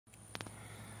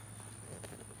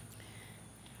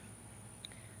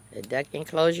The duck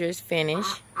enclosure is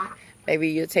finished. Maybe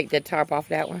you'll take the tarp off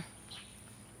that one.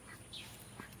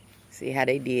 See how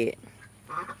they did.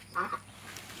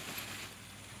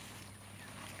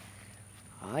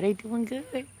 Oh, they doing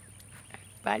good.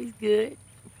 Everybody's good.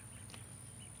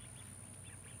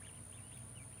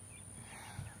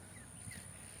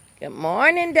 Good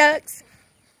morning, ducks.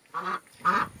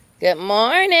 Good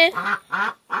morning.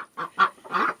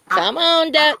 Come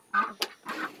on, duck.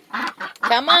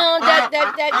 Come on, duck,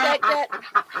 duck, duck, duck, duck.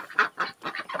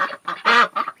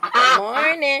 Good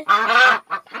morning.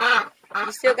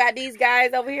 You still got these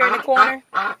guys over here in the corner?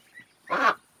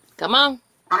 Come on.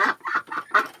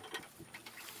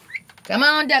 Come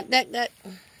on, duck, duck, duck.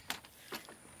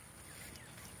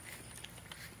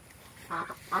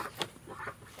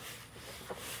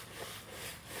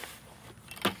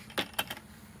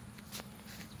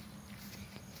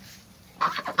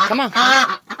 Come on.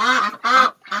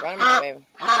 Run them out, baby.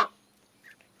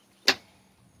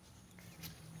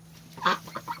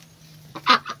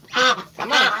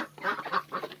 Come on.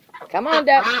 Come on,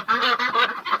 duck.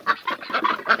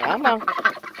 Come on.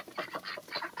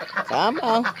 Come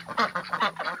on.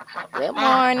 Good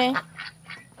morning.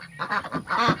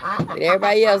 With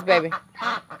everybody else, baby.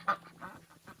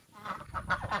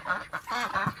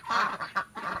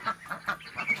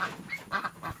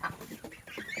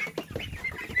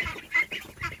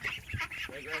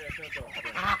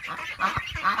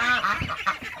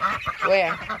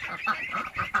 Where?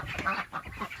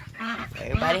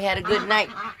 Everybody had a good night.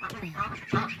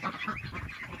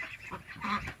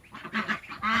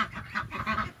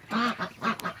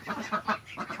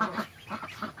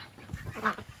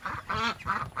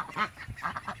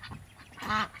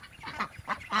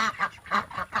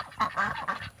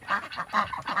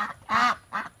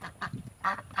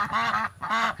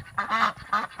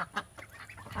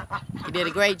 You did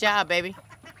a great job, baby.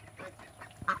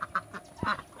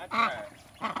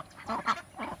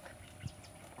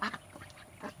 I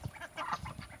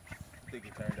think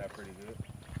it turned out pretty good.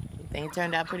 You think it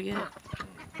turned out pretty good?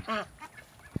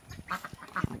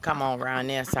 Come on around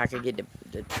there so I can get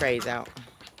the trays out.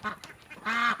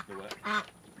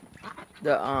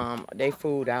 The what? They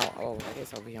food out. Oh, I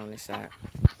guess over here on this side.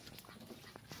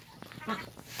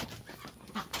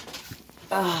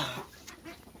 Oh,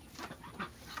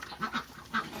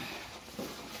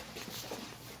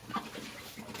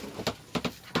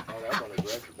 that's on the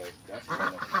director base. That's on the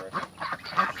director.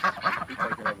 He's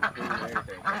taking over the pool and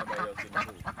everything. Nobody else in the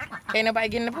pool. can't nobody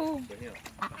get in the pool? But him.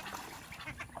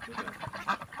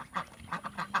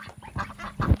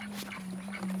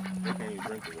 They can't even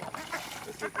drink the water.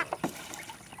 That's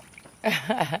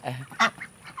it.